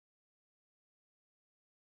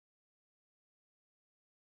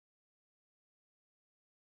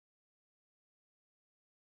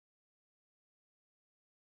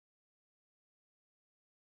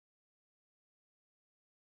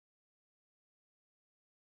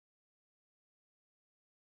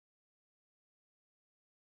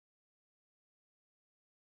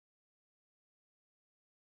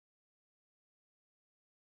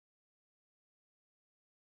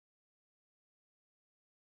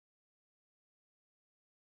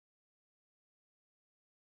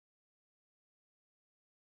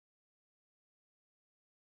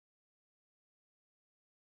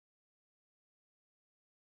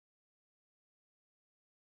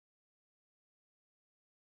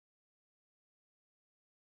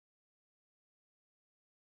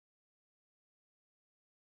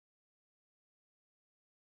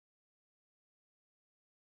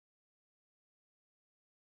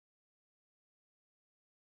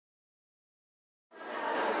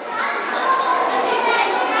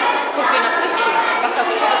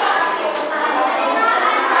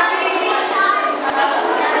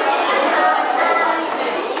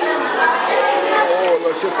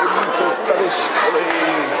Tady školy.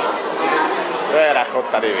 To je rachot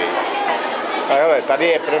tady, víš. Tak hele, tady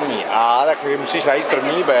je první A, tak musíš najít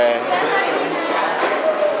první B.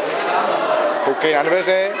 Koukej na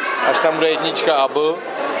dveře, až tam bude jednička a B.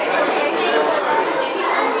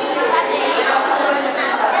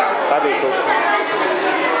 Tady, koukej.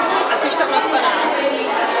 A jsi tam napsaná?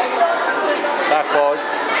 Tak pojď.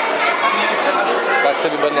 Tak se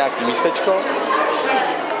vyber nějaký místečko.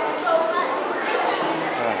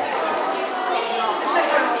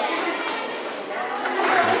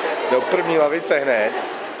 Do první lavice hned,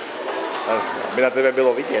 aby na tebe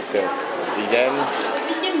bylo vidět, jo. Dobrý den.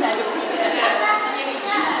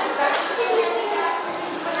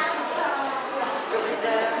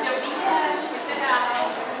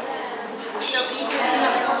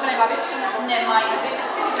 Nemají, si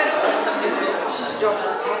vyberou do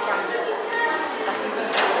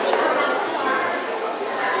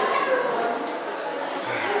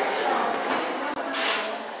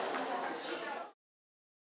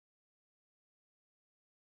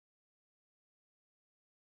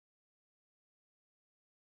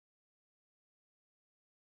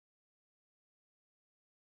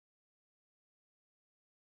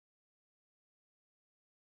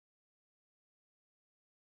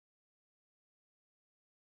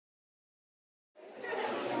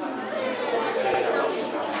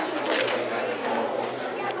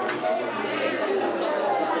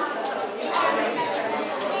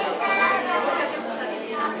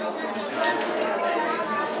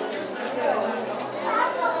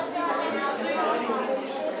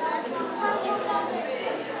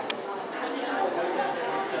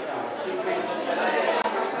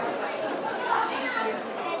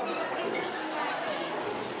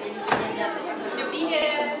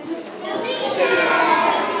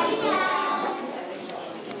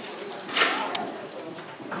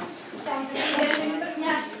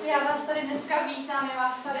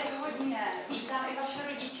Vítám i vaše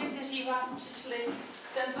rodiče, kteří vás přišli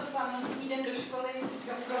tento slavnostní den do školy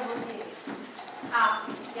doprovodit. A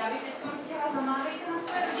já bych teď chtěla zamávejte na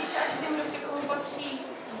své rodiče a těm, kdo k komu patří.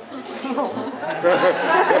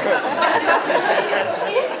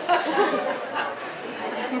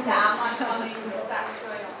 Tam máš maminku, tak to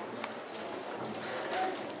jo.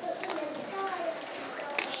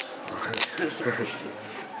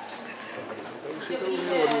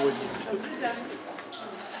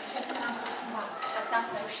 Tak nás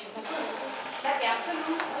neruší. Tak já jsem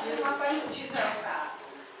žena paní učitelka.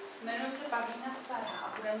 Jmenuji se Pavlína Stará a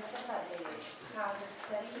budeme se tady scházet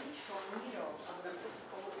celý školní rok a budeme se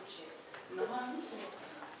spolu učit mnoho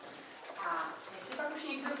věcí. A jestli pak už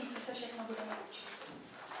někdo ví, co se všechno budeme učit?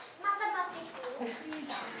 Matematiku.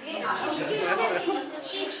 Taky, a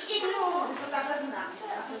češtinu. To takhle znám.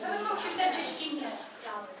 A co se budeme učit v té češtině?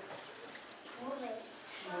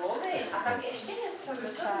 Mluvit. A tak ještě něco,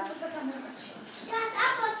 co se tam budeme učit? Psát a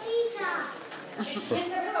počítat. Češtině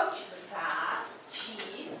se budeme učit psát,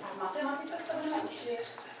 číst a v matematice se budeme učit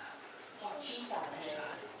počítat.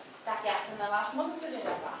 Tak já jsem na vás moc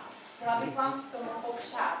zvědavá. Chtěla bych vám k tomu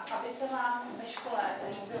popřát, aby se vám ve škole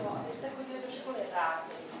líbilo, abyste chodili do školy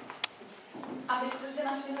rádi, abyste zde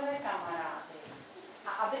našli nové kamarády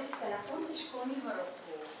a abyste na konci školního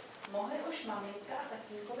roku mohli už mamince a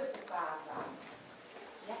tatínkovi ukázat,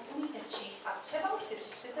 jak umíte číst a třeba už si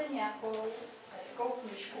přečtete nějakou hezkou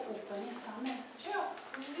knížku úplně sami, že jo?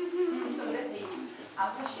 To bude ty.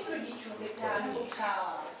 A vašim rodičům bych ráda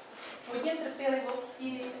popřála hodně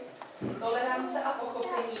trpělivosti, tolerance a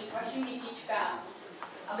pochopení k vašim dětičkám,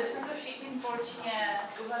 aby jsme to všichni společně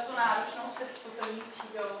tuhletu náročnou cestu první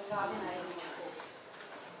třídou zvládli na jedničku.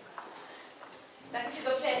 Tak si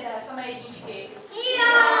to přejete, samé jedničky? Jo!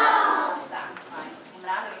 Tak, fajn, jsem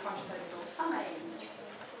ráda, doufám, že tady budou samé jedničky.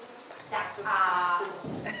 Tak a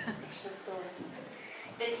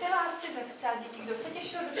teď se vás chci zeptat, děti, kdo se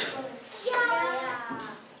těšil do školy? Já!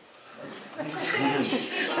 Ale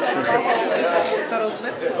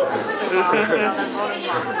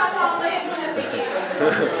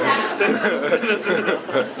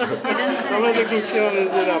tak už chtěla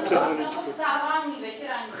nezvědá před vodičku. Vstávání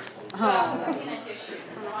veterání. Já se taky netěším.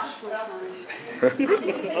 Máš pravdu.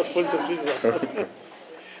 Aspoň se přiznám.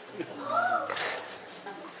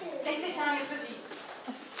 Teď chceš nám něco říct.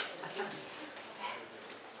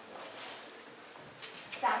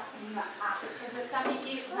 Tak, a teď se zeptám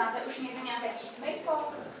děti, znáte už někdo nějaké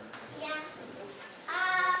písmenko? Já.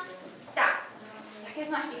 Tak, jaké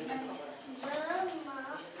znáš písmenko?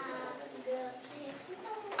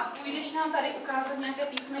 A půjdeš nám tady ukázat nějaké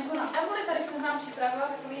písmenko na tabuli, tady jsem vám připravila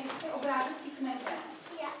takový hezký obrázek s písmenkem.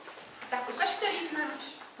 Tak ukaž, který znáš.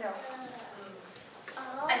 Jo.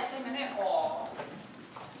 Teď se jmenuje O.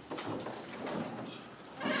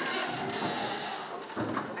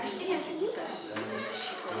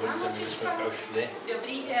 prošli.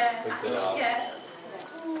 Dobrý den. A ještě.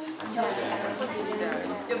 Dobře, tak se pocítím.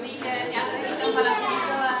 Dobrý den, já tady vítám pana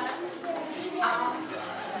ředitele.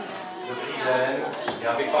 Dobrý den,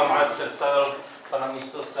 já bych vám rád představil pana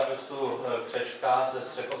místostarostu Křečka ze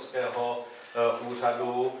Střechovského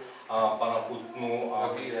úřadu a pana Putnu a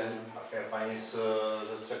také paní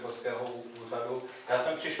ze Střechovského úřadu. Já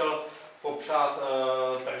jsem přišel popřát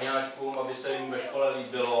prvňáčkům, aby se jim ve škole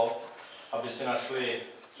líbilo, aby si našli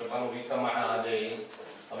třeba nový kamarády,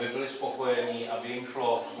 aby byli spokojení, aby jim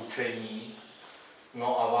šlo učení.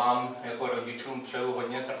 No a vám jako rodičům přeju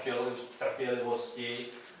hodně trpělivosti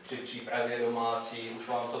při přípravě domácí, už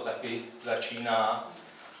vám to taky začíná,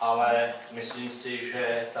 ale myslím si,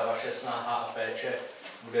 že ta vaše snaha a péče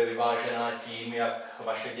bude vyvážená tím, jak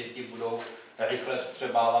vaše děti budou rychle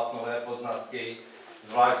vstřebávat nové poznatky,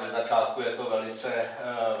 zvlášť ze začátku je to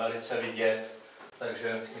velice vidět,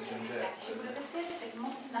 takže myslím, že... Takže budete si teď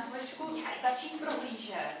moc na chviličku začít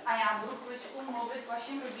prohlížet a já budu chviličku mluvit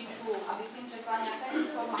vašim rodičům, abych jim řekla nějaké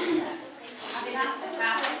informace. A vy nás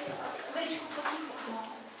necháte chviličku potichu.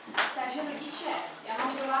 Takže rodiče, já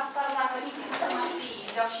mám pro vás pár základních informací.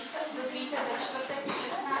 Další se dozvíte ve čtvrtek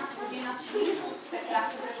 16 hodin na třídní schůzce, která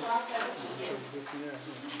se bude konat v této třídě.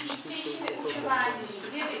 Zítřejší vyučování,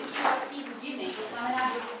 2 vyučovací hodiny, to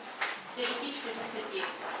znamená do 9:40.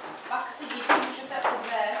 Pak si děti můžete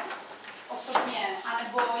odvést osobně,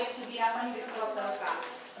 anebo je přebírá paní vychovatelka.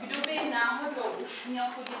 Kdo by náhodou už měl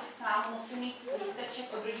chodit sám, musí mít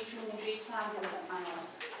lísteček od rodičů, může jít sám domů, ano.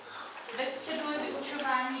 Ve středu je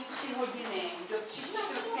vyučování 3 hodiny, do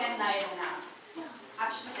 3/4 na 11. A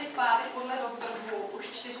čtvrtek, pátek podle rozvrhu už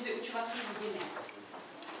 4 vyučovací hodiny.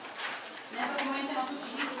 Nezapomeňte na tu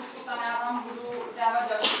třídní schůzku, tam já vám budu dávat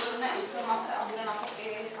další podobné informace a bude na to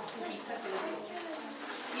i asi více filmů.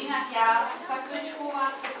 Jinak já za chvíličku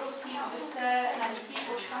vás poprosím, abyste na děti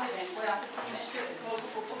počkali venku, já se s tím ještě chvilku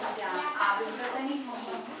popovídám a vy budete mít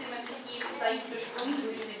možnost si mezi tím zajít do školní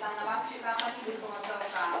družiny, tam na vás čeká paní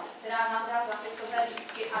vychovatelka, která nám dá zapisové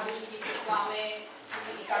lístky a vyřídí se s vámi, co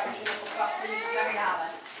se týká družiny, poplacení a tak dále.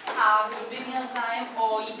 A kdo by měl zájem o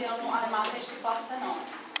jídelnu a nemáte ještě placeno,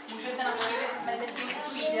 můžete navštívit mezi tím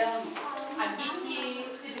tu jídelnu. A děti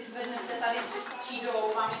si vyzvednete tady před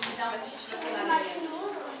třídou, vám je přidám ve 3/4 na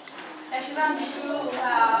 9. Takže vám děkuju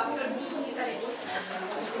za první tady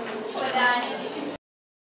shledání.